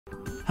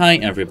Hi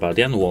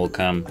everybody and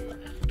welcome.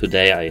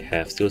 Today I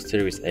have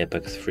SteelSeries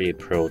Apex 3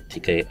 Pro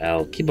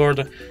TKL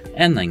keyboard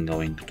and I'm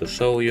going to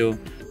show you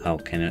how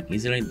can you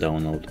easily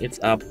download its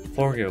app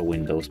for your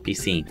Windows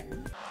PC.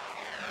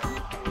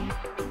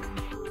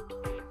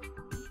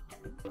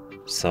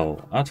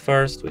 So at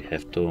first we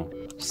have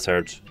to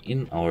search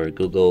in our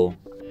Google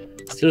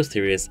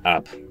SteelSeries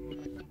app.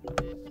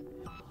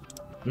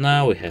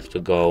 Now we have to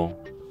go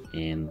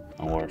in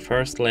our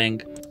first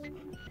link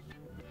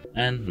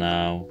and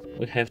now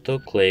we have to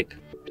click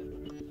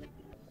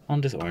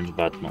on this orange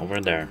button over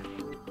there.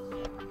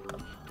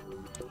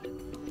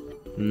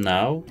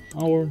 Now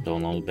our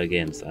download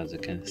begins, as you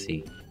can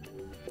see.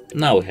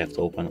 Now we have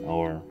to open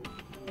our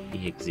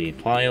exe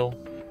file.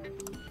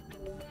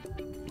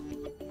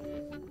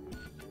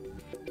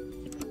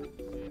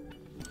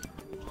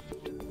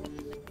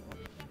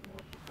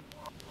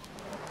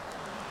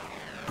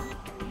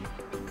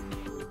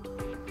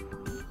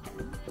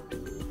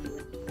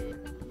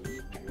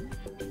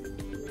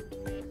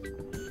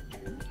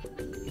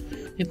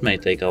 It may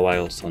take a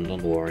while, so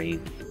don't worry.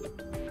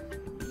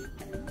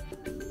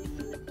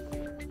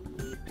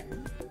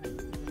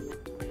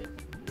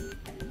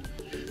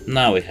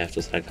 Now we have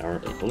to select our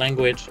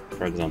language,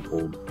 for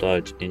example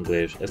Deutsch,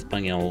 English,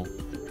 Espanol,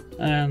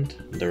 and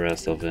the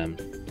rest of them.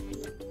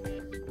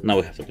 Now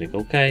we have to click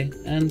OK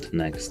and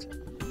next.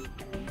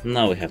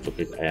 Now we have to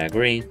click I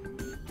agree,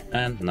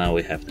 and now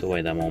we have to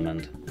wait a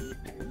moment.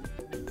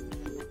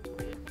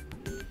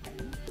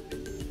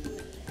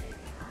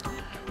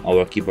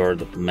 Our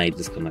keyboard may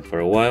disconnect for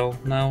a while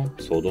now,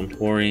 so don't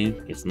worry,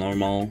 it's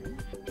normal.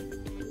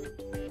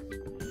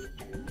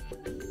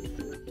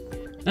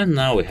 And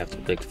now we have to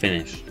click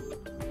finish.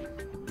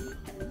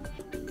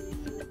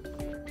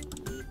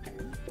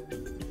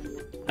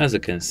 As you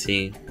can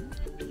see,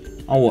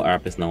 our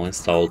app is now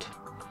installed.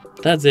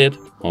 That's it,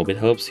 hope it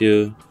helps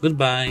you.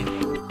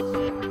 Goodbye!